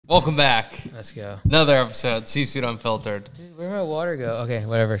Welcome back. Let's go. Another episode, C-Suite Unfiltered. Dude, where'd my water go? Okay,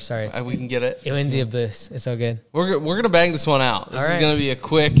 whatever. Sorry. We can get it. It went in the abyss. It's all good. We're going to bang this one out. This All is right. going to be a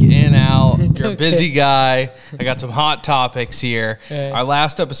quick in, out. You're a Okay. busy guy. I got some hot topics here. Okay. Our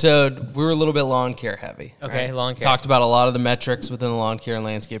last episode, we were a little bit lawn care heavy. Okay, right? lawn care. Talked about a lot of the metrics within the lawn care and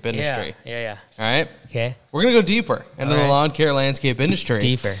landscape industry. Yeah. All right? Okay. We're going to go deeper into the lawn care landscape industry.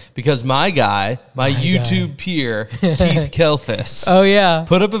 Deeper. Because my YouTube peer, Keith Kalfas, Oh, yeah.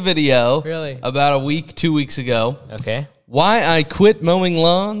 put up a video Really? about 2 weeks ago. Okay. Why I quit mowing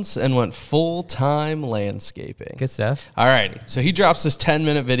lawns and went full-time landscaping. Good stuff. All righty. So he drops this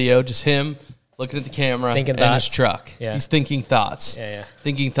 10-minute video, just him looking at the camera Thinking and his thoughts. truck. Yeah. He's thinking thoughts. Yeah.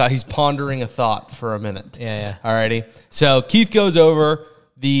 He's pondering a thought for a minute. Yeah. All righty. So Keith goes over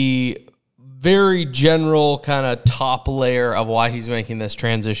the very general kind of top layer of why he's making this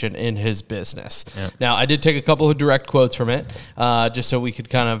transition in his business. Yeah. Now, I did take a couple of direct quotes from it just so we could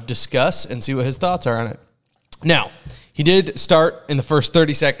kind of discuss and see what his thoughts are on it. Now, he did start in the first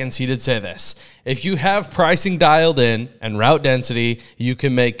 30 seconds. He did say this: if you have pricing dialed in and route density, you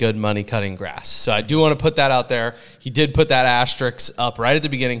can make good money cutting grass. So I do want to put that out there. He did put that asterisk up right at the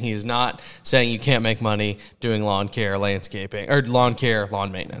beginning. He is not saying you can't make money doing lawn care, landscaping, or lawn care,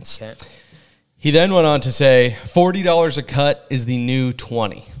 lawn maintenance. Okay. He then went on to say $40 a cut is the new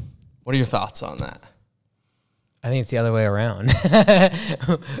 20. What are your thoughts on that? I think it's the other way around. Prices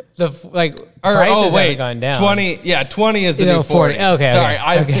haven't gone down. 20 is the new 40. Okay. Sorry,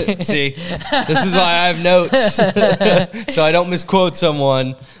 Okay. See, this is why I have notes, so I don't misquote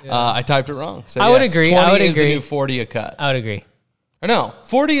someone. I typed it wrong. So I would agree. 20 I would is agree. the new 40 a cut. I would agree. Or no,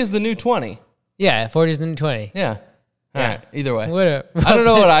 40 is the new 20. Yeah, 40 is the new 20. Yeah. All right. Either way. What I don't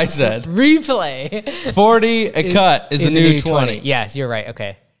know what I said. Replay. 40 a cut is the new 20. Yes, you're right.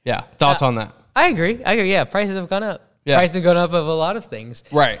 Okay. Yeah. Thoughts on that? I agree. Yeah, prices have gone up. Yeah. Prices have gone up of a lot of things.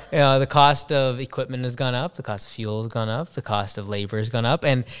 Right. The cost of equipment has gone up. The cost of fuel has gone up. The cost of labor has gone up.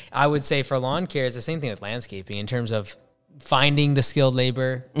 And I would say for lawn care, it's the same thing with landscaping in terms of finding the skilled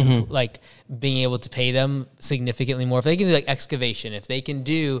labor, like being able to pay them significantly more. If they can do like excavation, if they can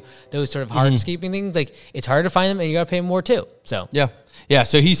do those sort of hardscaping things, like it's hard to find them and you got to pay them more too. So Yeah.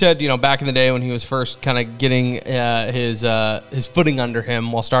 So he said, back in the day when he was first kind of getting his footing under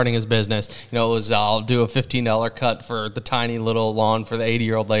him while starting his business, it was I'll do a $15 cut for the tiny little lawn for the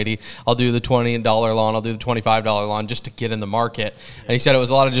 80-year-old lady. I'll do the $20 lawn. I'll do the $25 lawn just to get in the market. And he said it was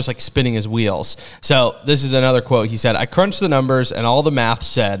a lot of just like spinning his wheels. So this is another quote. He said, I crunched the numbers and all the math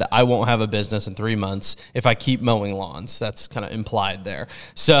said I won't have a business in 3 months if I keep mowing lawns. That's kind of implied there.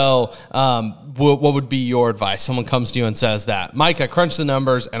 So what would be your advice? Someone comes to you and says that, Mike, I crunched the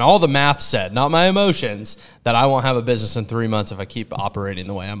numbers and all the math said, not my emotions, that I won't have a business in 3 months if I keep operating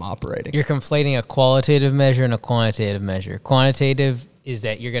the way I'm operating. you're conflating a qualitative measure and a quantitative measure. Quantitative is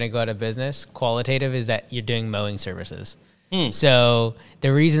that you're going to go out of business. Qualitative is that you're doing mowing services. So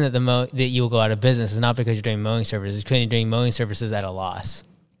the reason that that you will go out of business is not because you're doing mowing services, it's because you're doing mowing services at a loss.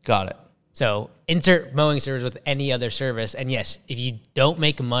 Got it. So insert mowing service with any other service. And yes, if you don't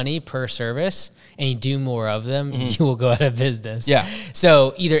make money per service and you do more of them, you will go out of business. Yeah.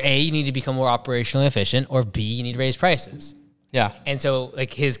 So either A, you need to become more operationally efficient, or B, you need to raise prices. Yeah. And so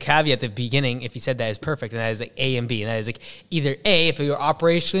like his caveat at the beginning, if he said that is perfect, and that is like A and B, and that is like either A, if you're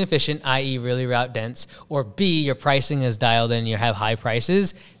operationally efficient, i.e. really route dense, or B, your pricing is dialed in, you have high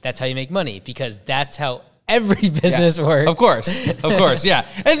prices, that's how you make money, because that's how every business works. Of course, yeah.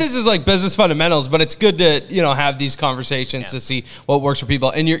 And this is like business fundamentals, but it's good to have these conversations to see what works for people.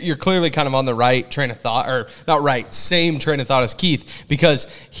 And you're clearly kind of on the right train of thought, or not right, same train of thought as Keith, because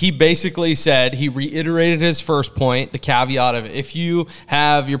he basically said, he reiterated his first point, the caveat of if you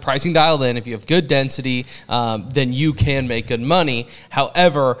have your pricing dialed in, if you have good density, then you can make good money.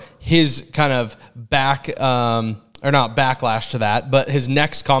 However, his kind of or not backlash to that, but his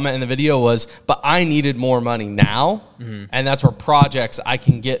next comment in the video was, but I needed more money now, and that's where projects I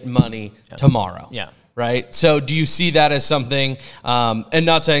can get money tomorrow. Yeah. Right? So do you see that as something, and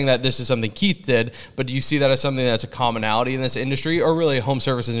not saying that this is something Keith did, but do you see that as something that's a commonality in this industry, or really home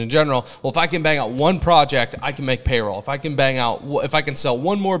services in general? Well, if I can bang out one project, I can make payroll. If I can sell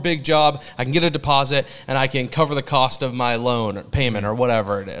one more big job, I can get a deposit, and I can cover the cost of my loan payment or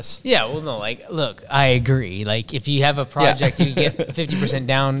whatever it is. Yeah, well, no, like, look, I agree. Like, if you have a project, you get 50%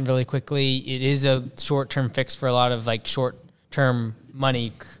 down really quickly. It is a short-term fix for a lot of, like, short-term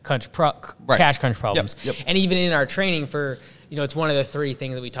money cash crunch problems. Yep. And even in our training for, it's one of the 3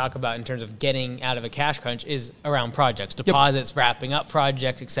 things that we talk about in terms of getting out of a cash crunch is around projects, deposits, wrapping up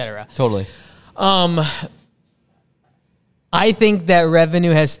projects, etc. Totally. I think that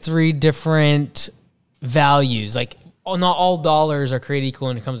revenue has 3 different values. Like, not all dollars are created equal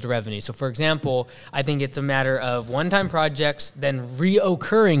when it comes to revenue. So for example, I think it's a matter of one-time projects, then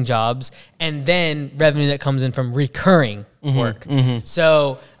reoccurring jobs, and then revenue that comes in from recurring work.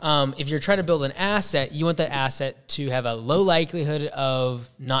 So if you're trying to build an asset, you want that asset to have a low likelihood of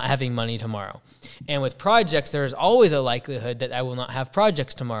not having money tomorrow. And with projects, there's always a likelihood that I will not have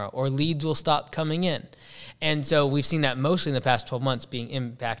projects tomorrow, or leads will stop coming in. And so we've seen that mostly in the past 12 months being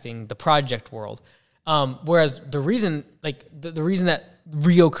impacting the project world. Whereas the reason, like the reason that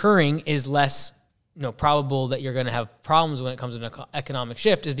reoccurring is less, probable that you're going to have problems when it comes to an economic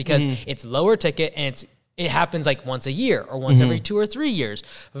shift is because it's lower ticket and it happens like once a year or once every 2 or 3 years,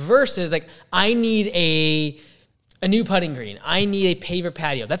 versus like I need a new putting green, I need a paver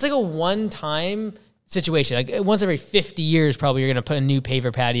patio. That's like a one-time situation. Like once every 50 years, probably you're going to put a new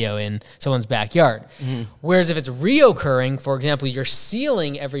paver patio in someone's backyard. Whereas if it's reoccurring, for example, you're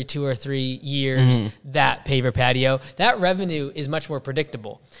sealing every 2 or 3 years that paver patio, that revenue is much more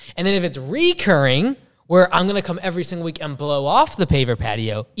predictable. And then if it's recurring, where I'm going to come every single week and blow off the paver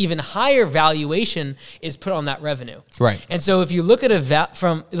patio, even higher valuation is put on that revenue. Right. And so if you look at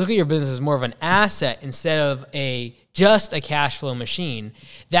look at your business as more of an asset instead of just a cash flow machine,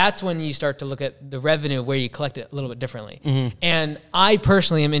 that's when you start to look at the revenue where you collect it a little bit differently. And I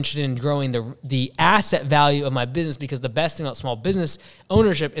personally am interested in growing the asset value of my business, because the best thing about small business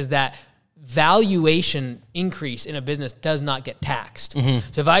ownership is that valuation increase in a business does not get taxed.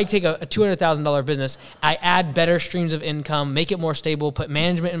 So if I take a $200,000 business, I add better streams of income, make it more stable, put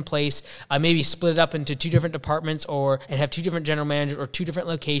management in place, I maybe split it up into 2 different departments and have 2 different general managers or 2 different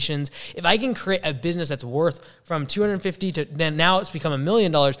locations. If I can create a business that's worth from $250,000 to then now it's become $1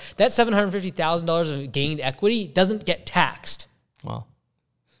 million, that $750,000 of gained equity doesn't get taxed. Wow.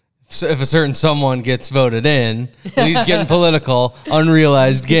 So if a certain someone gets voted in, he's getting political,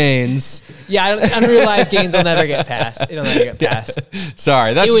 unrealized gains. Yeah, unrealized gains will never get passed. It'll never get passed.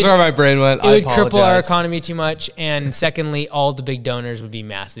 Sorry, that's just where my brain went. It would cripple our economy too much. And secondly, all the big donors would be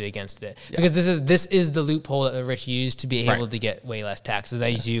massively against it. Because this is the loophole that the rich use to be able to get way less taxes.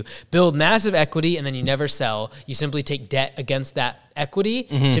 That is, you build massive equity and then you never sell. You simply take debt against that equity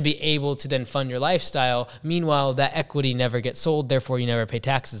to be able to then fund your lifestyle. Meanwhile, that equity never gets sold, therefore you never pay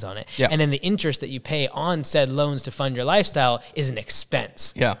taxes on it. And then the interest that you pay on said loans to fund your lifestyle is an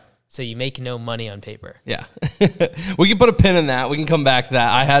expense. So you make no money on paper. We can put a pin in that. We can come back to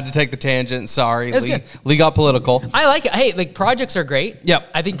that. I had to take the tangent. Sorry. Lee got political. I like it. Hey, like projects are great.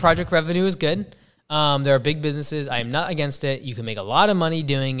 Yep. I think project revenue is good. There are big businesses. I am not against it. You can make a lot of money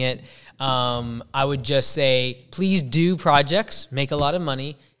doing it. I would just say, please do projects, make a lot of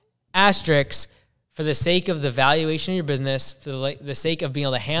money. Asterisks, for the sake of the valuation of your business, for the sake of being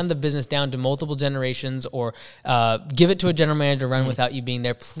able to hand the business down to multiple generations, or give it to a general manager to run without you being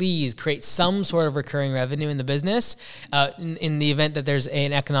there, please create some sort of recurring revenue in the business in the event that there's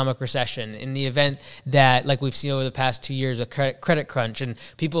an economic recession, in the event that, like we've seen over the past 2 years, a credit crunch, and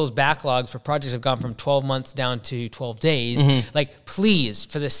people's backlogs for projects have gone from 12 months down to 12 days. Like, please,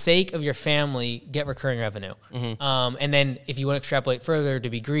 for the sake of your family, get recurring revenue. And then if you want to extrapolate further to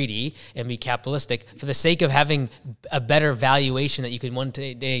be greedy and be capitalistic, for the sake of having a better valuation that you could one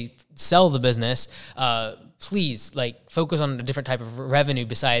day sell the business, please focus on a different type of revenue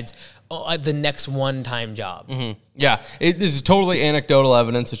besides the next one-time job. Yeah, this is totally anecdotal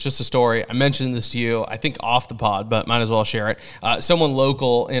evidence. It's just a story. I mentioned this to you, I think off the pod, but might as well share it. Someone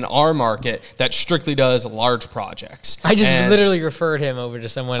local in our market that strictly does large projects. I just literally referred him over to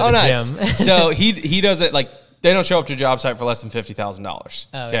someone at the gym. So he does it they don't show up to a job site for less than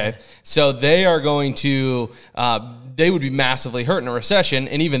 $50,000. Okay. So they are going to, they would be massively hurt in a recession.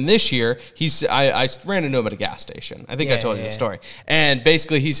 And even this year, I ran into him at a gas station. I think I told you the story. And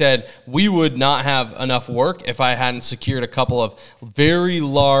basically he said, we would not have enough work if I hadn't secured a couple of very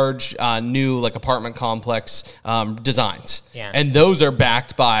large, new apartment complex designs. And those are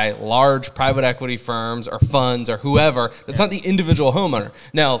backed by large private equity firms or funds or whoever. That's not the individual homeowner.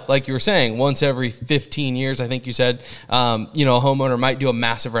 Now, like you were saying, once every 15 years, I think you said, a homeowner might do a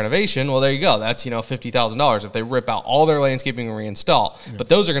massive renovation. Well, there you go. That's, $50,000 if they rip out all their landscaping and reinstall. But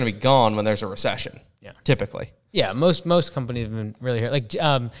those are going to be gone when there's a recession, typically. Yeah, most companies have been really hurt.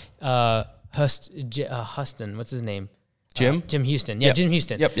 Huston, what's his name? Jim Houston. Yeah, Jim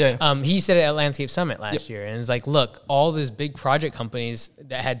Houston. He said it at Landscape Summit last year. And it's like, look, all these big project companies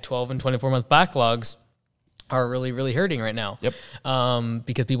that had 12 and 24-month backlogs are really, really hurting right now.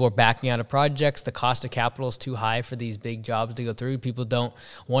 Because people are backing out of projects. The cost of capital is too high for these big jobs to go through. People don't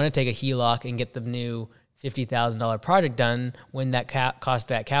want to take a HELOC and get the new $50,000 project done when that cost of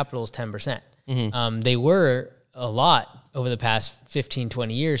that capital is 10%. They were a lot over the past 15,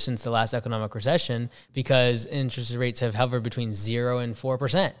 20 years since the last economic recession, because interest rates have hovered between 0 and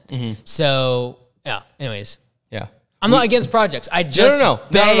 4%. So, yeah, anyways. Yeah. I'm not against projects. I just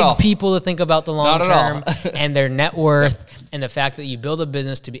beg people to think about the long term and their net worth and the fact that you build a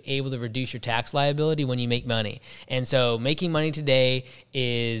business to be able to reduce your tax liability when you make money. And so making money today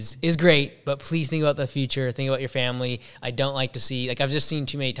is great, but please think about the future. Think about your family. I don't like to see, like, I've just seen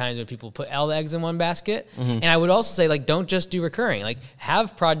too many times where people put all the eggs in one basket. And I would also say, like, don't just do recurring. Like,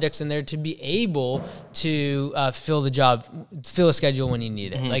 have projects in there to be able to fill a schedule when you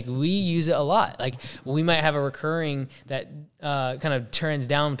need it. Like, we use it a lot. Like, we might have a recurring that kind of turns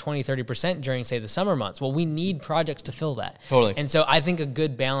down 20, 30% during, say, the summer months. Well, we need projects to fill that. Totally. And so I think a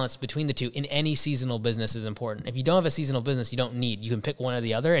good balance between the two in any seasonal business is important. If you don't have a seasonal business, you can pick one or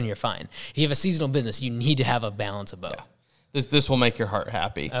the other and you're fine. If you have a seasonal business, you need to have a balance of both. Yeah. This will make your heart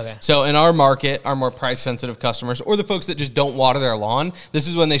happy. Okay. So in our market, our more price-sensitive customers, or the folks that just don't water their lawn, this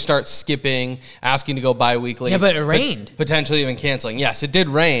is when they start skipping, asking to go bi-weekly. Yeah, but it rained. Potentially even canceling. Yes, it did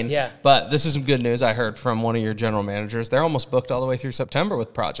rain. Yeah. But this is some good news I heard from one of your general managers. They're almost booked all the way through September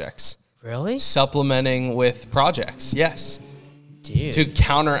with projects. Really? Supplementing with projects, yes. Dude. To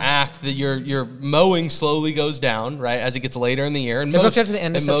counteract that your mowing slowly goes down, right, as it gets later in the year. They're booked up to the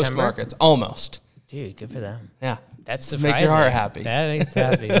end of September? Most markets, almost. Dude, good for them. Yeah. That's surprising. Make your heart happy. That makes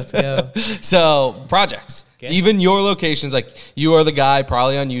happy. Let's go. So, projects. Okay. Even your locations, like, you are the guy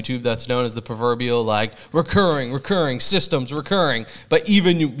probably on YouTube that's known as the proverbial, like, recurring systems, recurring. But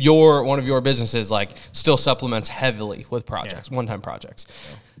even one of your businesses, like, still supplements heavily with projects, one-time projects.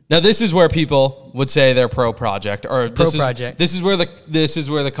 Yeah. Now, this is where people would say they're pro project, or this is where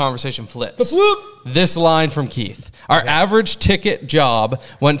the conversation flips. This line from Keith: our average ticket job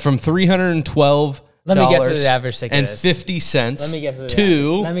went from $312. Let me guess what the average ticket and is. 50 cents. Let me guess.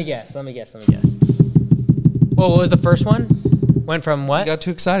 To let me guess. Well, what was the first one? Went from what? I got too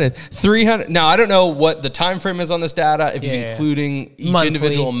excited. 300. Now, I don't know what the time frame is on this data, if he's including each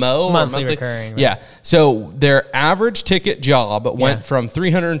individual mow or monthly recurring. Right. Yeah. So their average ticket job went from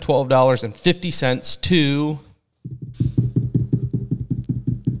 $312.50 to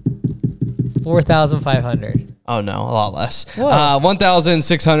 $4,500. Oh no, a lot less.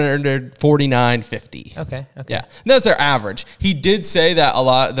 $1,649.50. Okay. Yeah, and that's their average. He did say that a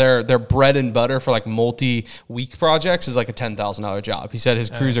lot. Their bread and butter for like multi-week projects is like a $10,000 job. He said his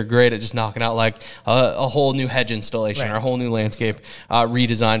crews are great at just knocking out like a whole new hedge installation or a whole new landscape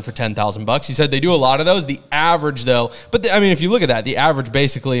redesign for $10,000. He said they do a lot of those. The average though, I mean, if you look at that, the average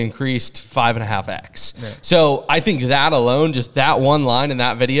basically increased 5.5x. Right. So I think that alone, just that one line in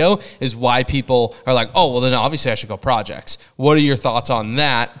that video, is why people are like, oh, well then obviously I should go projects. What are your thoughts on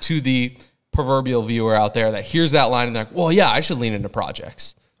that to the proverbial viewer out there that hears that line and they're like, well, yeah, I should lean into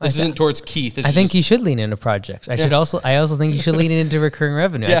projects. This isn't towards Keith. I think you should lean into projects. I also think you should lean into recurring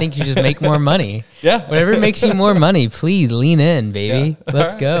revenue. I think you just make more money. Whatever makes you more money, please lean in, baby.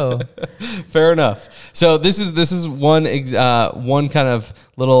 Let's go. Fair enough. So this is one kind of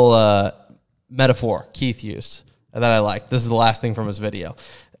little metaphor Keith used that I like. This is the last thing from his video.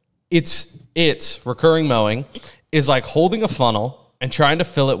 It's recurring mowing is like holding a funnel and trying to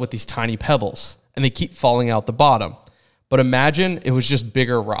fill it with these tiny pebbles, and they keep falling out the bottom. But imagine it was just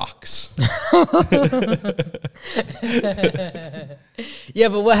bigger rocks. Yeah,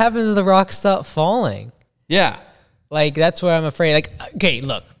 but what happens if the rocks stop falling? Yeah. Like, that's where I'm afraid. Like, okay,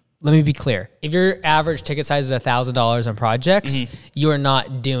 look, let me be clear. If your average ticket size is $1,000 on projects, you are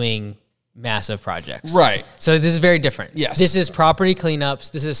not doing massive projects. Right. So this is very different. Yes. This is property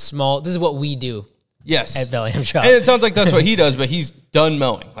cleanups. This is small. This is what we do. Yes. At Bellingham Shop. And it sounds like that's what he does, but he's done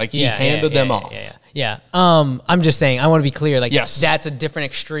mowing. Like, he handed them off. Yeah. I'm just saying, I want to be clear. Like, yes, that's a different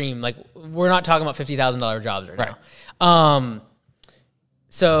extreme. Like, we're not talking about $50,000 jobs right now.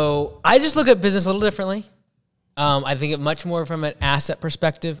 So I just look at business a little differently. I think it much more from an asset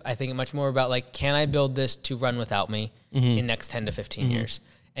perspective. I think it much more about, like, can I build this to run without me in the next 10 to 15 years?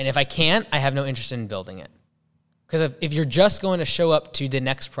 And if I can't, I have no interest in building it. Because if you're just going to show up to the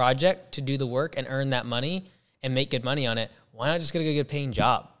next project to do the work and earn that money and make good money on it, why not just get a good paying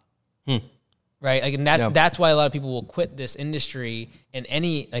job? Right? Like, and that's why a lot of people will quit this industry and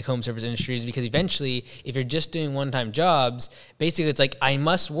any like home service industries, because eventually, if you're just doing one-time jobs, basically it's like, I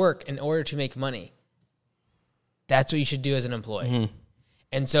must work in order to make money. That's what you should do as an employee.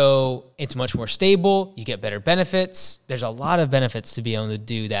 And so it's much more stable. You get better benefits. There's a lot of benefits to be able to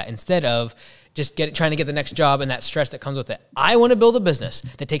do that instead of just trying to get the next job and that stress that comes with it. I want to build a business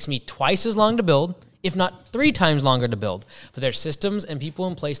that takes me twice as long to build if not 3 times longer to build. But there's systems and people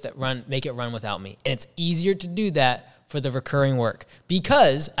in place that make it run without me. And it's easier to do that for the recurring work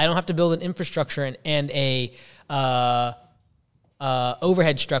because I don't have to build an infrastructure and a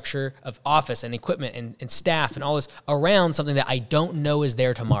overhead structure of office and equipment and staff and all this around something that I don't know is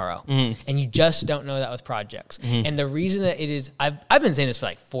there tomorrow. And you just don't know that with projects. And the reason that it is, I've been saying this for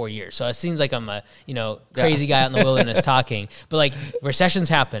like 4 years, so it seems like I'm a crazy guy out in the wilderness talking, but like recessions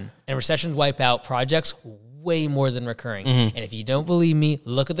happen and recessions wipe out projects way more than recurring. And if you don't believe me,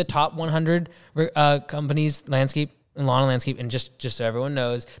 look at the top 100 companies, landscape and lawn and landscape, and just so everyone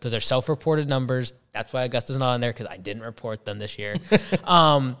knows, those are self-reported numbers. That's why Augusta's not on there, because I didn't report them this year.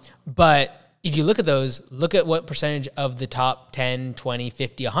 But if you look at those, look at what percentage of the top 10, 20,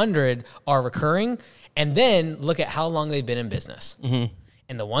 50, 100 are recurring, and then look at how long they've been in business.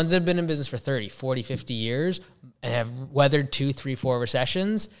 And the ones that have been in business for 30, 40, 50 years and have weathered 2, 3, 4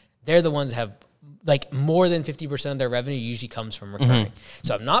 recessions, they're the ones that have like more than 50% of their revenue usually comes from recurring.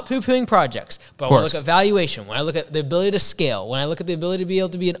 So I'm not poo-pooing projects, but when I look at valuation, when I look at the ability to scale, when I look at the ability to be able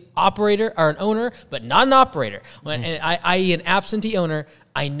to be an operator or an owner, but not an operator, and i.e. an absentee owner,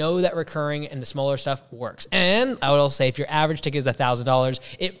 I know that recurring and the smaller stuff works. And I would also say if your average ticket is $1,000,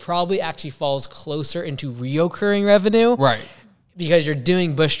 it probably actually falls closer into reoccurring revenue. Right. Because you're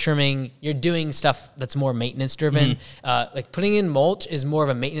doing bush trimming, you're doing stuff that's more maintenance driven. Like putting in mulch is more of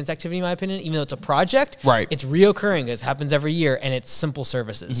a maintenance activity, in my opinion, even though it's a project. Right. It's reoccurring. It happens every year, and it's simple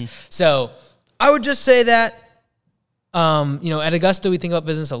services. So I would just say that, at Augusta, we think about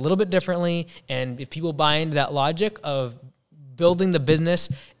business a little bit differently. And if people buy into that logic of building the business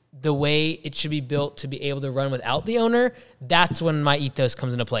the way it should be built to be able to run without the owner, that's when my ethos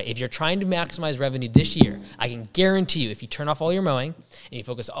comes into play. If you're trying to maximize revenue this year, I can guarantee you, if you turn off all your mowing and you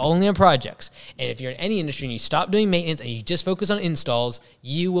focus only on projects, and if you're in any industry and you stop doing maintenance and you just focus on installs,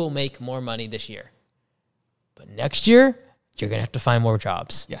 you will make more money this year. But next year, you're going to have to find more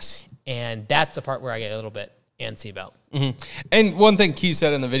jobs. Yes. And that's the part where I get a little bit antsy about. And one thing Keith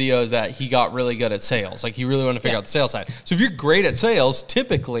said in the video is that he got really good at sales. Like he really wanted to figure out the sales side. So if you're great at sales,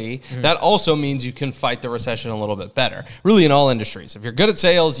 typically that also means you can fight the recession a little bit better. Really in all industries. If you're good at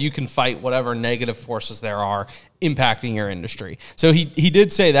sales, you can fight whatever negative forces there are impacting your industry. So he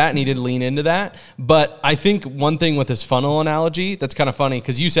did say that, and he did lean into that. But I think one thing with his funnel analogy that's kind of funny,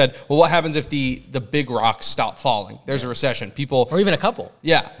 because you said, well, what happens if the big rocks stop falling? There's a recession. People, or even a couple.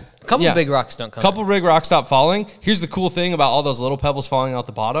 Yeah. A couple big rocks don't come. A couple big rocks stop falling. Here's the cool thing about all those little pebbles falling out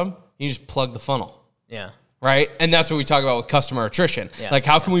the bottom. You just plug the funnel. Yeah. Right? And that's what we talk about with customer attrition. Yeah. Like,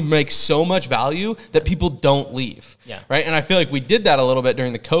 how can we make so much value that people don't leave? Yeah. Right? And I feel like we did that a little bit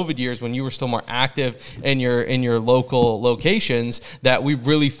during the COVID years when you were still more active in your local locations, that we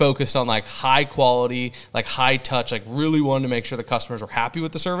really focused on like high quality, like high touch, like really wanted to make sure the customers were happy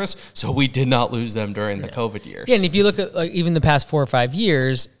with the service. So we did not lose them during the COVID years. Yeah, and if you look at like even the past 4 or 5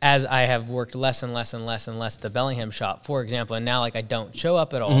 years, as I have worked less and less and less and less at the Bellingham shop, for example, and now like I don't show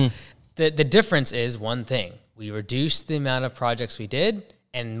up at all, the difference is one thing. We reduced the amount of projects we did,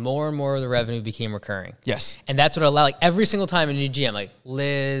 and more of the revenue became recurring. Yes. And that's what allowed, like every single time in GM, like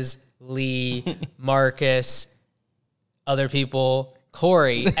Liz, Lee, Marcus, other people,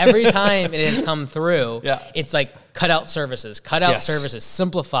 Corey, every time it has come through, it's like cut out services,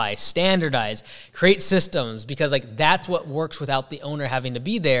 simplify, standardize, create systems, because like that's what works without the owner having to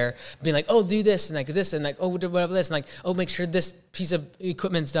be there, being like, oh, do this and like this and like, oh, whatever this and like, oh, make sure this piece of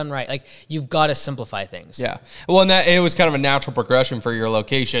equipment's done right. Like you've got to simplify things. Yeah. Well, and that it was kind of a natural progression for your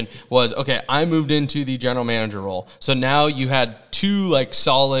location was, okay, I moved into the general manager role. So now you had 2 like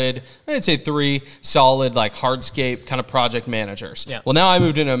solid, I'd say 3 solid like hardscape kind of project managers. Yeah. Well, now I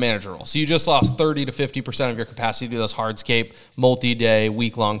moved into a manager role. So you just lost 30 to 50% of your capacity to do those hardscape, multi-day,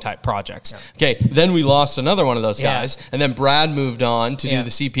 week-long type projects. Yeah. Okay, then we lost another one of those guys, and then Brad moved on to do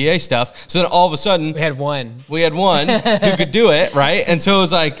the CPA stuff. So then all of a sudden, we had one who could do it, right? And so it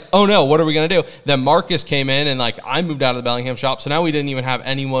was like, oh no, what are we going to do? Then Marcus came in, and like I moved out of the Bellingham shop, so now we didn't even have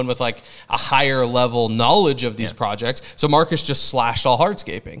anyone with like a higher level knowledge of these projects. So Marcus just slashed all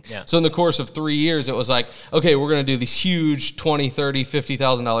hardscaping. Yeah. So in the course of 3 years, it was like, okay, we're going to do these huge $20,000, $30,000,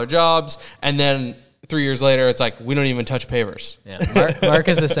 $50,000 jobs, and then 3 years later, it's like, we don't even touch pavers. Yeah.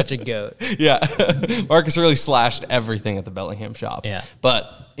 Marcus is such a goat. Yeah. Marcus really slashed everything at the Bellingham shop. Yeah.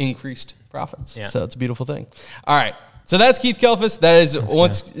 But increased profits. Yeah. So it's a beautiful thing. All right. So that's Keith Kalfas.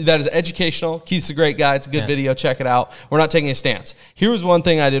 That is educational. Keith's a great guy. It's a good video. Check it out. We're not taking a stance. Here was one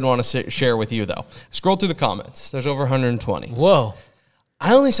thing I did want to share with you, though. Scroll through the comments. There's over 120. Whoa.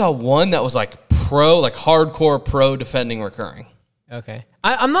 I only saw one that was like hardcore pro defending recurring. Okay.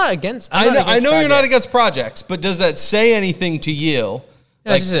 I'm not against. I know you're not against projects, but does that say anything to you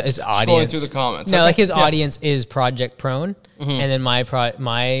No, it's just his audience. Scrolling through the comments. No, Okay. like his audience is project prone, and then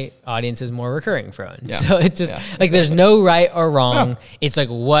my audience is more recurring prone. Yeah. So it's just like there's no right or wrong. It's like,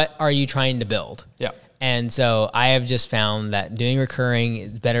 what are you trying to build? Yeah. And so I have just found that doing recurring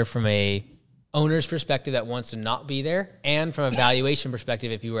is better from a owner's perspective that wants to not be there, and from a valuation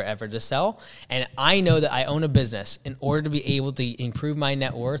perspective if you were ever to sell. And I know that I own a business in order to be able to improve my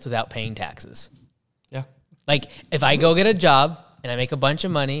net worth without paying taxes. Yeah. Like if I go get a job and I make a bunch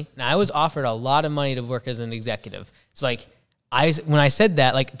of money, and I was offered a lot of money to work as an executive. It's like, when I said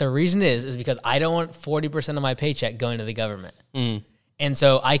that, like the reason is because I don't want 40% of my paycheck going to the government. And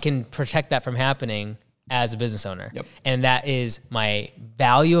so I can protect that from happening as a business owner. Yep. And that is my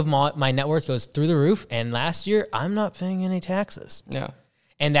value of my net worth goes through the roof. And last year, I'm not paying any taxes. Yeah.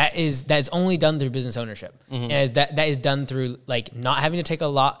 And that is only done through business ownership. And that is done through like not having to take a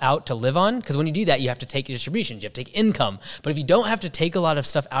lot out to live on. Because when you do that, you have to take distributions, you have to take income. But if you don't have to take a lot of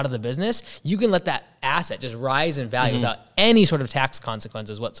stuff out of the business, you can let that asset just rise in value without any sort of tax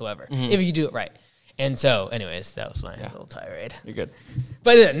consequences whatsoever, if you do it right. And so, anyways, that was my little tirade. You're good.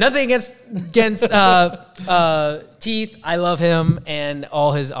 But nothing against Keith. I love him and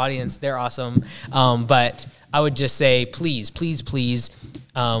all his audience. They're awesome. But I would just say, please, please, please,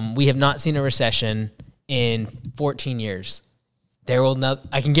 we have not seen a recession in 14 years. There will not.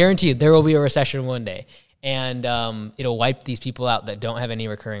 I can guarantee you there will be a recession one day, and it'll wipe these people out that don't have any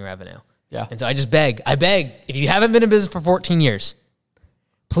recurring revenue. Yeah. And so I just beg, if you haven't been in business for 14 years,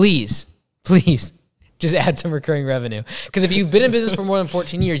 please, please, just add some recurring revenue. Because if you've been in business for more than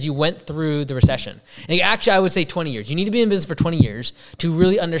 14 years, you went through the recession. And actually, I would say 20 years. You need to be in business for 20 years to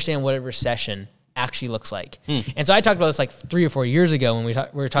really understand what a recession actually looks like. And so I talked about this like 3 or 4 years ago when we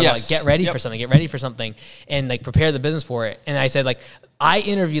were talking about like, get ready for something, and like prepare the business for it. And I said, like, I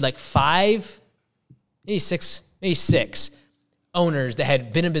interviewed like 5, maybe six owners that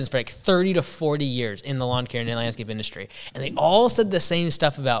had been in business for like 30 to 40 years in the lawn care and the landscape industry. And they all said the same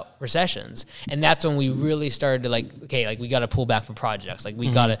stuff about recessions. And that's when we really started to like, okay, like we got to pull back from projects. Like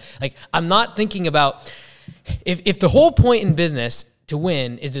we got to, like, I'm not thinking about if the whole point in business to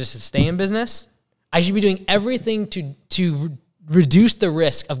win is just to stay in business, I should be doing everything to reduce the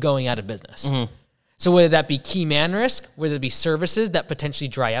risk of going out of business. So whether that be key man risk, whether it be services that potentially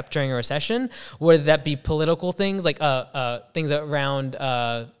dry up during a recession, whether that be political things like things around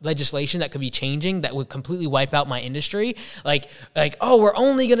legislation that could be changing that would completely wipe out my industry, like oh, we're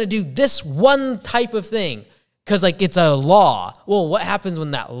only gonna do this one type of thing because like it's a law. Well, what happens when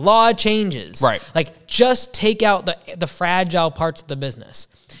that law changes? Right. Like just take out the fragile parts of the business.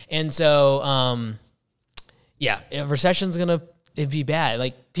 And so if recession's gonna it'd be bad.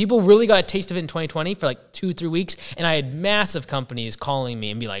 Like people really got a taste of it in 2020 for like 2-3 weeks, and I had massive companies calling me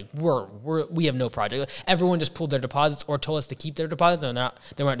and be like, "We have no project." Everyone just pulled their deposits or told us to keep their deposits, and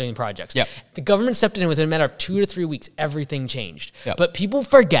they weren't doing projects. Yep. The government stepped in within a matter of 2 to 3 weeks. Everything changed. Yep. But people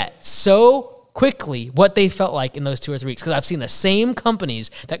forget so quickly what they felt like in those 2 or 3 weeks, because I've seen the same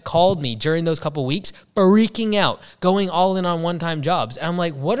companies that called me during those couple weeks freaking out, going all in on one-time jobs. And I'm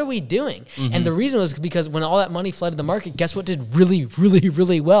like, what are we doing? And the reason was because when all that money flooded the market, guess what did really, really,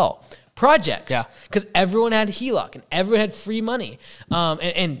 really well? Projects. Yeah. Because everyone had HELOC and everyone had free money.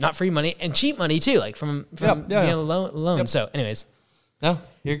 And not free money, and cheap money too, like from being a loan. Yep. So anyways. No,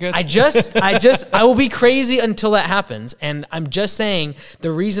 you're good. I will be crazy until that happens. And I'm just saying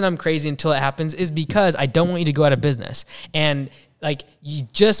the reason I'm crazy until it happens is because I don't want you to go out of business. And like, you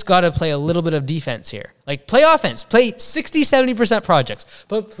just got to play a little bit of defense here. Like play offense, play 60-70% projects,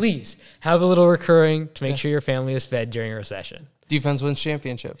 but please have a little recurring to make sure your family is fed during a recession. Defense wins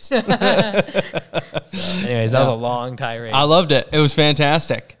championships. So anyways, that was a long tirade. I loved it. It was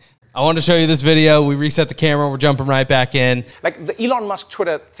fantastic. I wanted to show you this video. We reset the camera. We're jumping right back in. Like the Elon Musk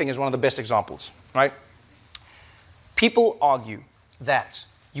Twitter thing is one of the best examples, right? People argue that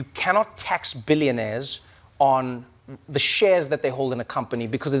you cannot tax billionaires on the shares that they hold in a company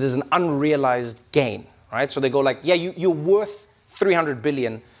because it is an unrealized gain, right? So they go like, yeah, you're worth 300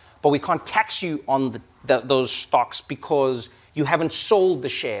 billion, but we can't tax you on those stocks because you haven't sold the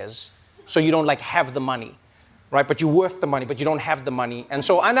shares, so you don't like have the money. Right, but you're worth the money, but you don't have the money. And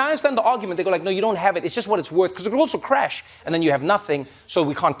so, and I understand the argument. They go like, no, you don't have it. It's just what it's worth, because it could also crash, and then you have nothing, so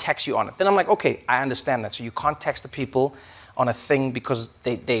we can't tax you on it. Then I'm like, okay, I understand that. So you can't tax the people on a thing because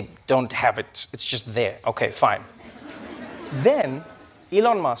they don't have it. It's just there. Okay, fine. Then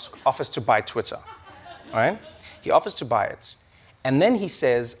Elon Musk offers to buy Twitter, right? He offers to buy it. And then he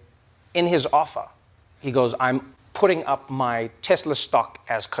says, in his offer, he goes, I'm putting up my Tesla stock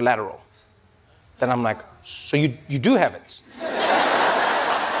as collateral. Then I'm like, so you do have it?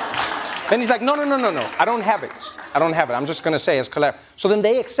 Then he's like, no, I don't have it. I don't have it. I'm just going to say as collateral. So then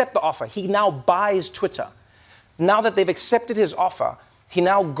they accept the offer. He now buys Twitter. Now that they've accepted his offer, he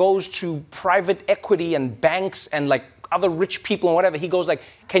now goes to private equity and banks and like other rich people and whatever. He goes like,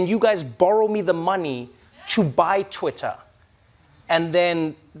 can you guys borrow me the money to buy Twitter? And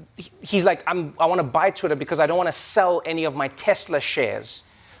then he's like, I want to buy Twitter because I don't want to sell any of my Tesla shares.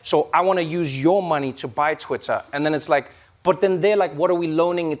 So I want to use your money to buy Twitter. And then it's like, but then they're like, what are we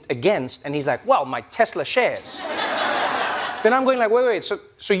loaning it against? And he's like, well, my Tesla shares. Then I'm going like, wait.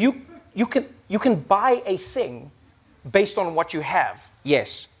 So you can buy a thing based on what you have.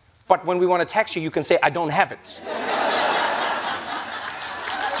 Yes. But when we want to tax you, you can say, I don't have it.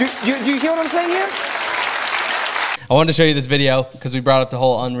 Do you hear what I'm saying here? I wanted to show you this video because we brought up the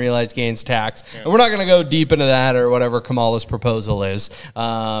whole unrealized gains tax. And we're not going to go deep into that or whatever Kamala's proposal is.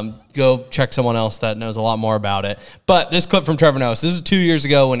 Go check someone else that knows a lot more about it. But this clip from Trevor Noah, this is 2 years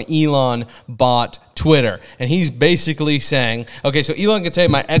ago when Elon bought Twitter. And he's basically saying, okay, so Elon can say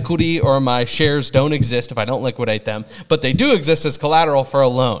my equity or my shares don't exist if I don't liquidate them, but they do exist as collateral for a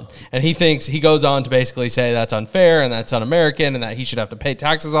loan. And he goes on to basically say that's unfair and that's un-American and that he should have to pay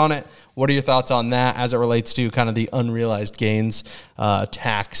taxes on it. What are your thoughts on that as it relates to kind of the unrealized gains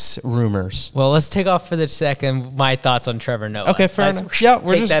tax rumors? Well, let's take off for the second my thoughts on Trevor Noah. Okay, fair enough.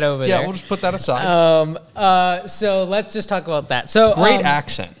 Yeah, we'll just put that aside. So let's just talk about that. So great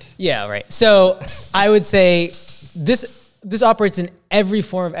accent. Yeah, right. So I would say this operates in every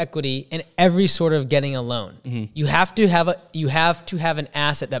form of equity and every sort of getting a loan. Mm-hmm. You have to have an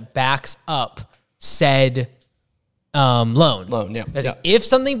asset that backs up said loan. Yeah. If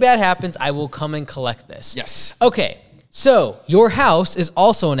something bad happens, I will come and collect this. Yes. Okay. So your house is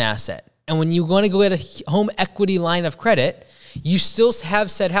also an asset. And when you want to go get a home equity line of credit, you still have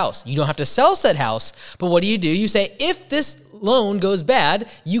said house. You don't have to sell said house, but what do? You say, if this loan goes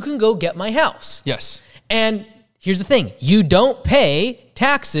bad, you can go get my house. Yes. And here's the thing. You don't pay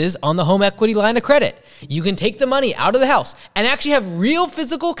taxes on the home equity line of credit. You can take the money out of the house and actually have real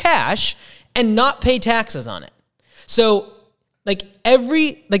physical cash and not pay taxes on it. So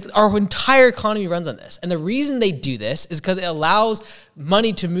our entire economy runs on this. And the reason they do this is because it allows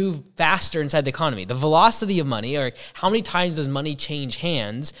money to move faster inside the economy. The velocity of money, or how many times does money change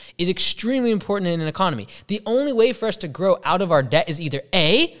hands, is extremely important in an economy. The only way for us to grow out of our debt is either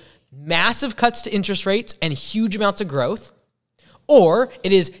A, massive cuts to interest rates and huge amounts of growth, or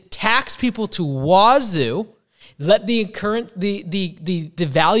it is tax people to wazoo, let the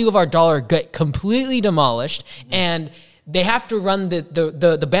value of our dollar get completely demolished, and they have to run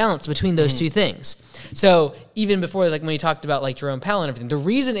the balance between those two things. So even before, like when you talked about like Jerome Powell and everything, the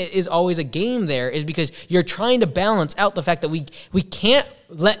reason it is always a game there is because you're trying to balance out the fact that we can't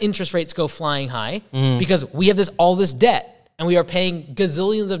let interest rates go flying high because we have all this debt. And we are paying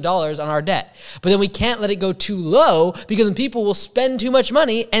gazillions of dollars on our debt. But then we can't let it go too low because then people will spend too much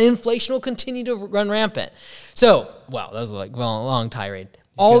money and inflation will continue to run rampant. So, wow, that was a long tirade.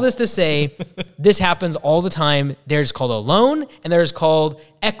 All this to say, this happens all the time. There's called a loan and there's called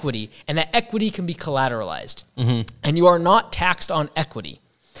equity. And that equity can be collateralized. And you are not taxed on equity.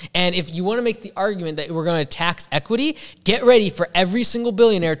 And if you want to make the argument that we're going to tax equity, get ready for every single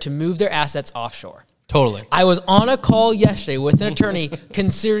billionaire to move their assets offshore. Totally. I was on a call yesterday with an attorney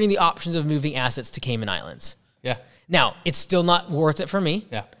considering the options of moving assets to Cayman Islands. Yeah. Now, it's still not worth it for me.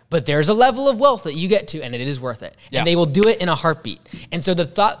 Yeah. But there's a level of wealth that you get to, and it is worth it. And they will do it in a heartbeat. And so the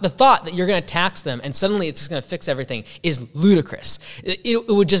thought that you're going to tax them and suddenly it's just going to fix everything is ludicrous. It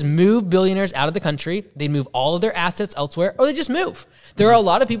would just move billionaires out of the country. They'd move all of their assets elsewhere, or they just move. There are a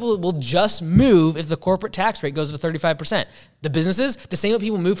lot of people that will just move if the corporate tax rate goes to 35%. The businesses, the same way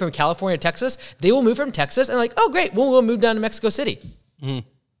people move from California to Texas, they will move from Texas and like, oh, great, we'll move down to Mexico City.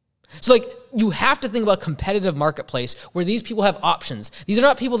 So like you have to think about a competitive marketplace where these people have options. These are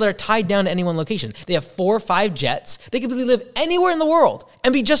not people that are tied down to any one location. They have 4 or 5 jets. They could live anywhere in the world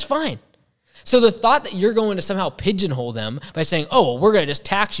and be just fine. So the thought that you're going to somehow pigeonhole them by saying, oh, well, we're going to just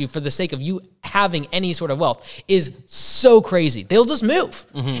tax you for the sake of you having any sort of wealth is so crazy. They'll just move.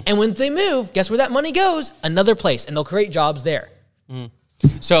 And when they move, guess where that money goes? Another place, and they'll create jobs there.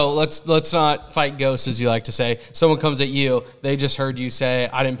 So let's not fight ghosts, as you like to say. Someone comes at you, they just heard you say,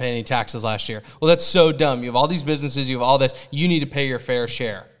 I didn't pay any taxes last year. Well, that's so dumb. You have all these businesses, you have all this. You need to pay your fair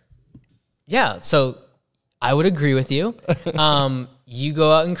share. Yeah, so I would agree with you. You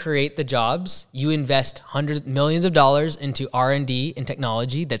go out and create the jobs. You invest hundreds, millions of dollars into R&D and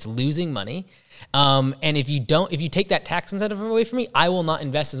technology that's losing money. And if you take that tax incentive away from me, I will not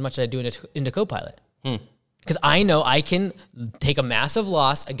invest as much as I do into Copilot. because I know I can take a massive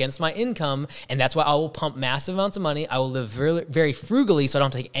loss against my income, and that's why I will pump massive amounts of money. I will live very, very frugally, so I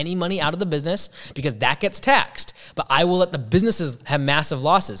don't take any money out of the business because that gets taxed. But I will let the businesses have massive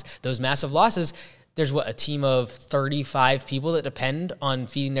losses. Those massive losses, there's a team of 35 people that depend on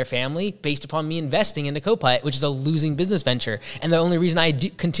feeding their family based upon me investing into Copilot, which is a losing business venture. And the only reason I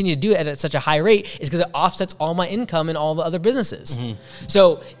continue to do it at such a high rate is because it offsets all my income in all the other businesses.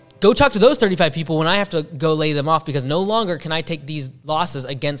 So go talk to those 35 people when I have to go lay them off, because no longer can I take these losses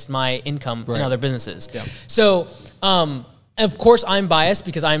against my income in other businesses. Yeah. So, of course, I'm biased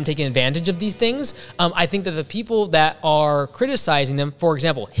because I'm taking advantage of these things. I think that the people that are criticizing them, for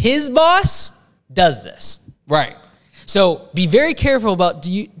example, his boss does this. Right. So be very careful about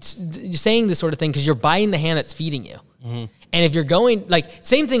saying this sort of thing, because you're biting the hand that's feeding you. And if you're going, like,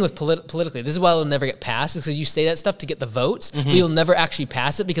 same thing with politically. This is why it'll never get passed, because you say that stuff to get the votes, but you'll never actually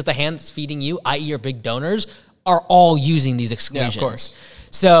pass it because the hand that's feeding you, i.e. your big donors, are all using these exclusions. Yeah, of course.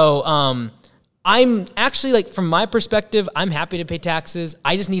 So I'm actually, like, from my perspective, I'm happy to pay taxes.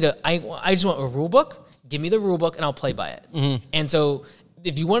 I just need I just want a rule book. Give me the rule book and I'll play by it. And so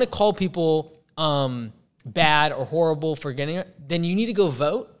if you want to call people bad or horrible for getting it, then you need to go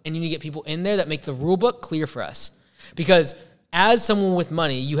vote, and you need to get people in there that make the rule book clear for us. Because as someone with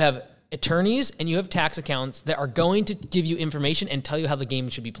money, you have attorneys and you have tax accountants that are going to give you information and tell you how the game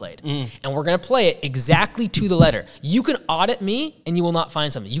should be played. And we're going to play it exactly to the letter. You can audit me and you will not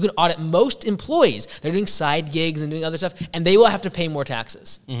find something. You can audit most employees. They're doing side gigs and doing other stuff, and they will have to pay more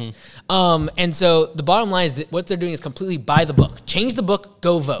taxes. And so the bottom line is that what they're doing is completely by the book. Change the book,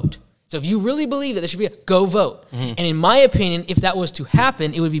 go vote. So if you really believe that there should be go vote. And in my opinion, if that was to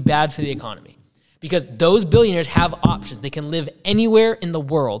happen, it would be bad for the economy. Because those billionaires have options. They can live anywhere in the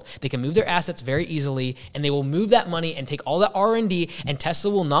world. They can move their assets very easily, and they will move that money and take all that R&D, and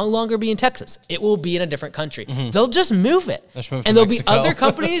Tesla will no longer be in Texas. It will be in a different country. They'll just move it. Move and there'll be other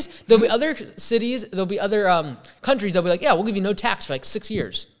companies, there'll be other cities, there'll be other countries that'll be like, yeah, we'll give you no tax for like 6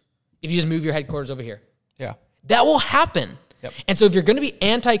 years if you just move your headquarters over here. Yeah. That will happen. Yep. And so if you're going to be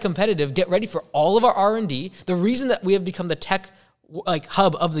anti-competitive, get ready for all of our R&D. The reason that we have become the tech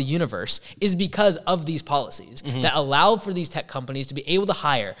hub of the universe is because of these policies that allow for these tech companies to be able to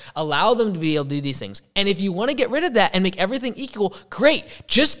hire, allow them to be able to do these things. And if you want to get rid of that and make everything equal, great.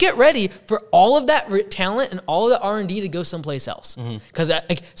 Just get ready for all of that talent and all of the R&D to go someplace else. Because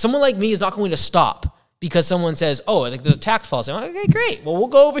someone like me is not going to stop because someone says, oh, there's a tax policy. I'm like, okay, great. Well, we'll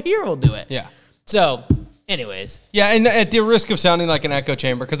go over here and we'll do it. Yeah. So anyways. Yeah, and at the risk of sounding like an echo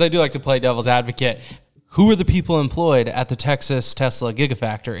chamber, because I do like to play devil's advocate, who are the people employed at the Texas Tesla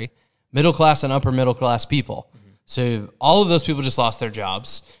Gigafactory? Middle class and upper middle class people. So all of those people just lost their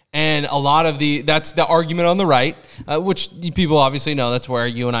jobs. And a lot of that's the argument on the right, which people obviously know. That's where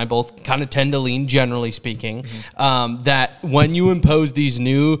you and I both kind of tend to lean, generally speaking, that when you impose these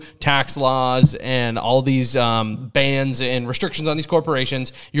new tax laws and all these bans and restrictions on these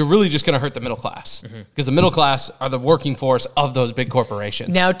corporations, you're really just going to hurt the middle class, because the middle class are the working force of those big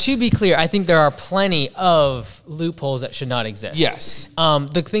corporations. Now, to be clear, I think there are plenty of loopholes that should not exist. Yes.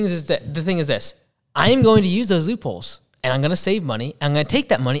 The thing is this. I am going to use those loopholes, and I'm going to save money. I'm going to take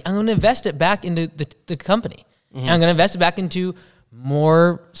that money. I'm going to invest it back into the company. And I'm going to invest it back into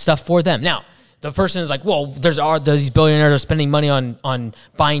more stuff for them. Now, the person is like, well, these billionaires are spending money on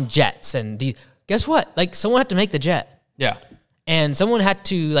buying jets. And guess what? Like, someone had to make the jet. Yeah. And someone had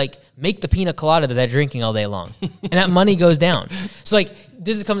to make the pina colada that they're drinking all day long. And that money goes down. So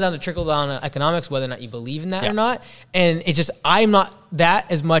this comes down to trickle down economics, whether or not you believe in that or not. And it's just, I'm not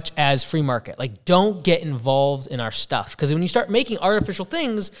that as much as free market. Don't get involved in our stuff. Because when you start making artificial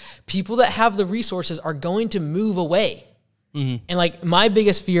things, people that have the resources are going to move away. And my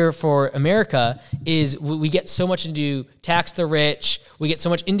biggest fear for America is we get so much into tax the rich. We get so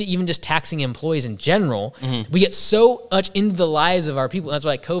much into even just taxing employees in general. We get so much into the lives of our people. That's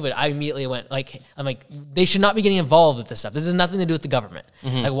why COVID, I immediately went I'm like, they should not be getting involved with this stuff. This has nothing to do with the government.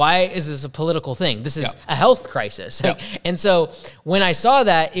 Why is this a political thing? This is a health crisis. And so when I saw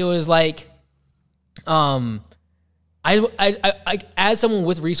that, it was like, as someone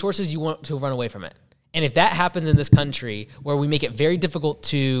with resources, you want to run away from it. And if that happens in this country, where we make it very difficult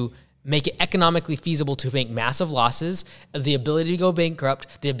to make it economically feasible to make massive losses, the ability to go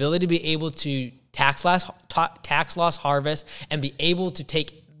bankrupt, the ability to be able to tax loss harvest, and be able to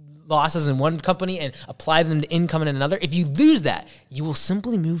take losses in one company and apply them to income in another, if you lose that, you will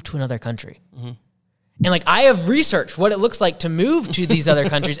simply move to another country. And I have researched what it looks like to move to these other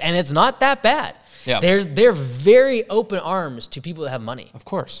countries, and it's not that bad. Yeah. They're very open arms to people that have money. Of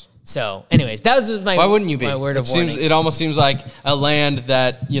course. So, anyways, that was just my. Why wouldn't you be? My word of warning. It almost seems like a land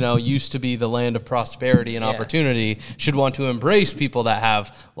that used to be the land of prosperity and opportunity should want to embrace people that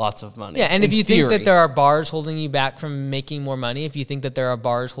have lots of money. Yeah, and if you think that there are bars holding you back from making more money, if you think that there are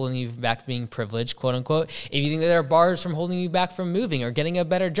bars holding you back from being privileged, quote unquote, if you think that there are bars from holding you back from moving or getting a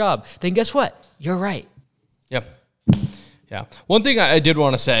better job, then guess what? You're right. Yep. Yeah. One thing I did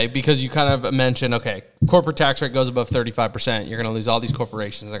want to say, because you kind of mentioned, okay, corporate tax rate goes above 35%. You're going to lose all these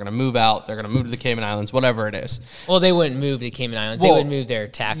corporations. They're going to move out. They're going to move to the Cayman Islands, whatever it is. Well, they wouldn't move to the Cayman Islands. They would move their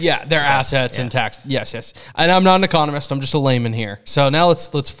tax. Yeah, their assets and tax. Yes. And I'm not an economist. I'm just a layman here. So now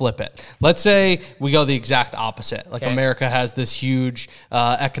let's flip it. Let's say we go the exact opposite. Like America has this huge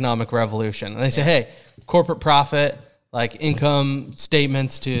economic revolution. And they say, hey, corporate profit, like income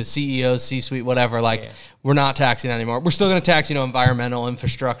statements to CEOs, C-suite, whatever, we're not taxing anymore. We're still going to tax, environmental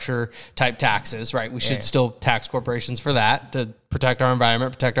infrastructure type taxes, right? We should still tax corporations for that to protect our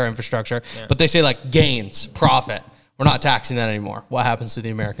environment, protect our infrastructure. Yeah. But they say gains, profit, we're not taxing that anymore. What happens to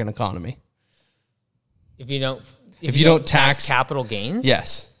the American economy? If you don't tax capital gains?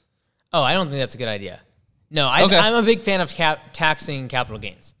 Yes. Oh, I don't think that's a good idea. No, I'm a big fan of taxing capital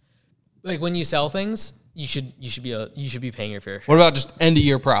gains. Like when you sell things, you should be paying your fair share. What about just end of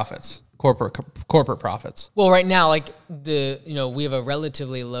year profits, corporate profits? Well, right now, we have a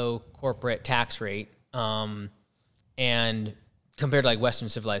relatively low corporate tax rate, and compared to Western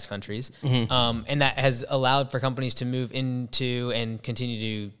civilized countries, and that has allowed for companies to move into and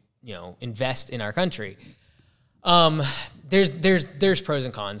continue to invest in our country. There's pros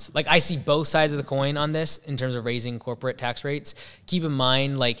and cons. I see both sides of the coin on this in terms of raising corporate tax rates. Keep in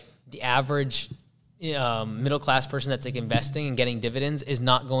mind, the average middle-class person that's investing and getting dividends is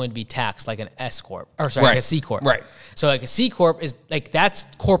not going to be taxed like an S corp like a C corp. Right. So a C corp is that's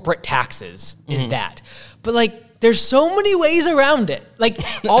corporate taxes is that. But there's so many ways around it.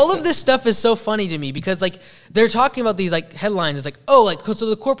 All of this stuff is so funny to me because they're talking about these headlines. It's so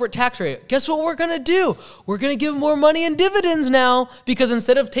the corporate tax rate, guess what we're going to do? We're going to give more money in dividends now because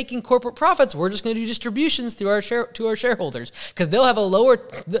instead of taking corporate profits, we're just going to do distributions to our shareholders because they'll have a lower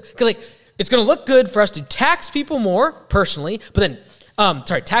it's going to look good for us to tax people more personally, but then,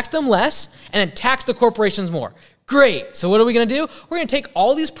 tax them less and then tax the corporations more. Great. So what are we going to do? We're going to take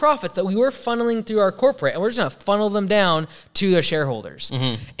all these profits that we were funneling through our corporate and we're just going to funnel them down to their shareholders.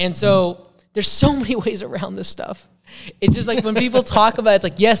 And so there's so many ways around this stuff. It's just when people talk about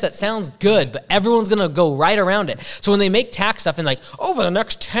it, it's yes, that sounds good, but everyone's going to go right around it. So when they make tax stuff and over the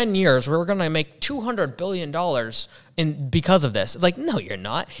next 10 years, we're going to make $200 billion because of this. It's no, you're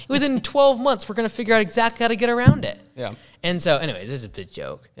not. Within 12 months, we're going to figure out exactly how to get around it. Yeah. And so, anyways, this is a big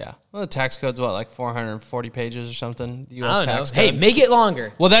joke. Yeah. Well, the tax code's 440 pages or something? The U.S. tax code? Hey, make it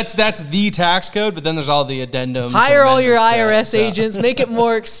longer. Well, that's the tax code, but then there's all the addendums. Hire all your IRS agents. Make it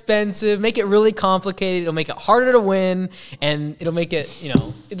more expensive. Make it really complicated. It'll make it harder to win, and it'll make it,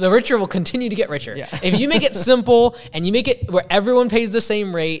 the richer will continue to get richer. Yeah. If you make it simple and you make it where everyone pays the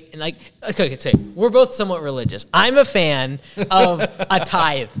same rate, and say we're both somewhat religious. I'm a fan of a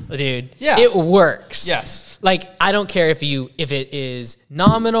tithe, dude. Yeah. It works. Yes. I don't care if it is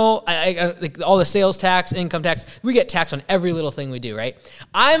nominal, all the sales tax, income tax, we get taxed on every little thing we do, right?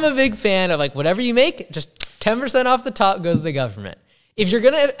 I'm a big fan of whatever you make, just 10% off the top goes to the government. If you're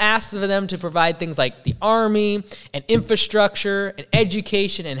going to ask for them to provide things like the army and infrastructure and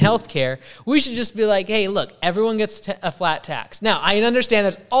education and healthcare, we should just be hey, look, everyone gets a flat tax. Now, I understand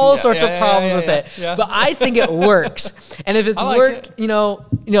there's all sorts of problems with it, but I think it works. And if it's worked,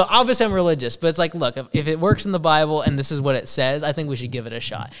 obviously I'm religious, but it's look, if it works in the Bible and this is what it says, I think we should give it a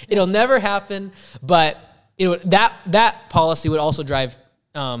shot. It'll never happen, but that policy would also drive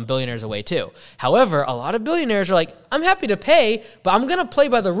billionaires away too. However, a lot of billionaires are I'm happy to pay, but I'm going to play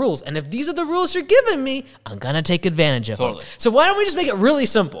by the rules. And if these are the rules you're giving me, I'm going to take advantage of them. So why don't we just make it really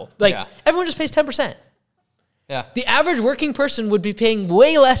simple? Everyone just pays 10%. Yeah. The average working person would be paying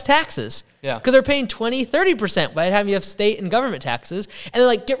way less taxes. Yeah. Because they're paying 20, 30% by the time you have state and government taxes. And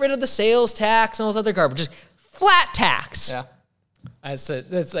they're get rid of the sales tax and all this other garbage. Just flat tax. Yeah. That's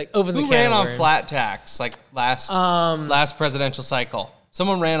open the can. Who ran on flat tax last presidential cycle?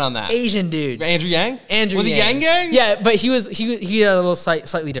 Someone ran on that. Asian dude. Andrew Yang? Was he Yang Gang? Yeah, but he had a little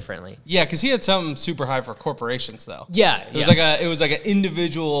slightly differently. Yeah, because he had something super high for corporations, though. Yeah. It was like an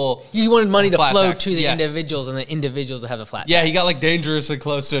individual. You wanted money to flow to the individuals, and the individuals to have the flat tax. Yeah, he got dangerously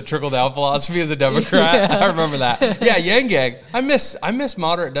close to a trickle-down philosophy as a Democrat. I remember that. Yeah, Yang Gang. I miss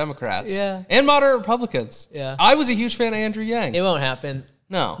moderate Democrats. Yeah. And moderate Republicans. Yeah. I was a huge fan of Andrew Yang. It won't happen.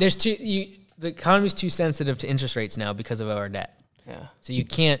 No. The economy's too sensitive to interest rates now because of our debt. Yeah. So you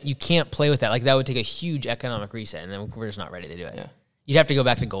can't play with that. Like that would take a huge economic reset, and then we're just not ready to do it. Yeah. You'd have to go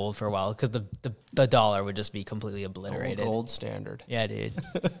back to gold for a while because the dollar would just be completely obliterated. Gold standard. Yeah, dude.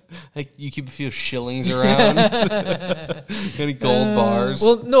 Like you keep a few shillings around. Any gold bars?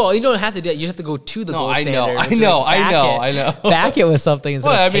 Well, no, you don't have to do that. You just have to go to the gold standard. I know. Back it with something instead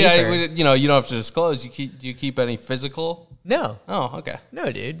Well, of paper. you don't have to disclose. Do you keep any physical? No. Oh, okay.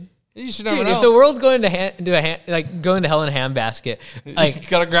 No, dude. You should never Dude, know. if the world's going to going to hell in a handbasket, like you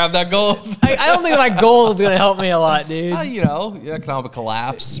gotta grab that gold. I don't think like gold is gonna help me a lot, dude. Economic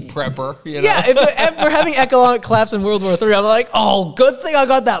collapse, prepper. Yeah, if we're having economic collapse in World War III, I'm like, oh, good thing I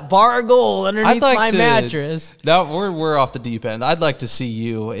got that bar of gold underneath my mattress. No, we're off the deep end. I'd like to see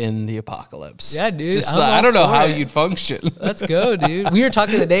you in the apocalypse. Yeah, dude. Just, I don't know how you'd function. Let's go, dude. We were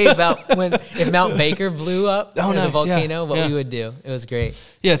talking today about if Mount Baker blew up as a volcano, what we would do. It was great.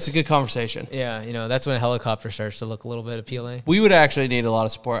 Yeah, it's a good conversation. Yeah, that's when a helicopter starts to look a little bit appealing. We would actually need a lot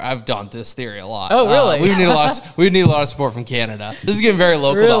of support. I've done this theory a lot. Oh, really? We would need a lot of support from Canada. This is getting very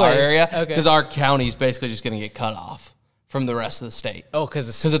local to our area because our county is basically just going to get cut off from the rest of the state. Oh,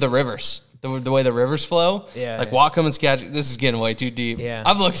 because of the rivers. The way the rivers flow. Yeah. Like Whatcom and Skagit. This is getting way too deep. Yeah.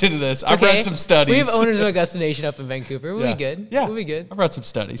 I've looked into this. I've read some studies. We have owners of Augusta Nation up in Vancouver. We'll be good. Yeah. We'll be good. I've read some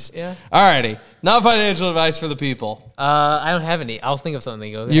studies. Yeah. Alrighty. Not financial advice for the people. I don't have any. I'll think of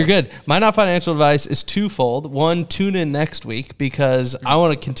something. Go ahead. You're good. My not financial advice is twofold. One, tune in next week because I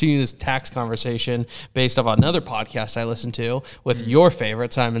want to continue this tax conversation based off another podcast I listened to with your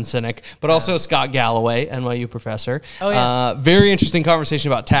favorite, Simon Sinek, but also Scott Galloway, NYU professor. Oh, yeah. Very interesting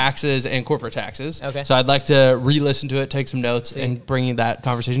conversation about taxes and corporate taxes. Okay. So I'd like to re-listen to it, take some notes, and bring that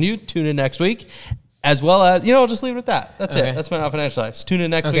conversation to you. Tune in next week. As well as, I'll just leave it at that. That's it. That's my non-financial advice. Tune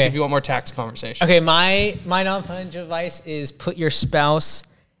in next week if you want more tax conversation. Okay, my non-financial advice is put your spouse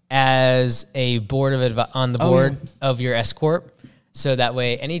as a board on the board of your S corp, so that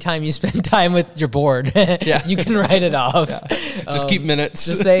way, anytime you spend time with your board, you can write it off. Yeah. Just keep minutes.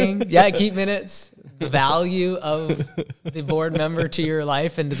 Just saying, keep minutes. The value of the board member to your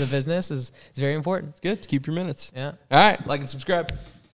life and to the business is very important. It's good to keep your minutes. Yeah. All right, like and subscribe.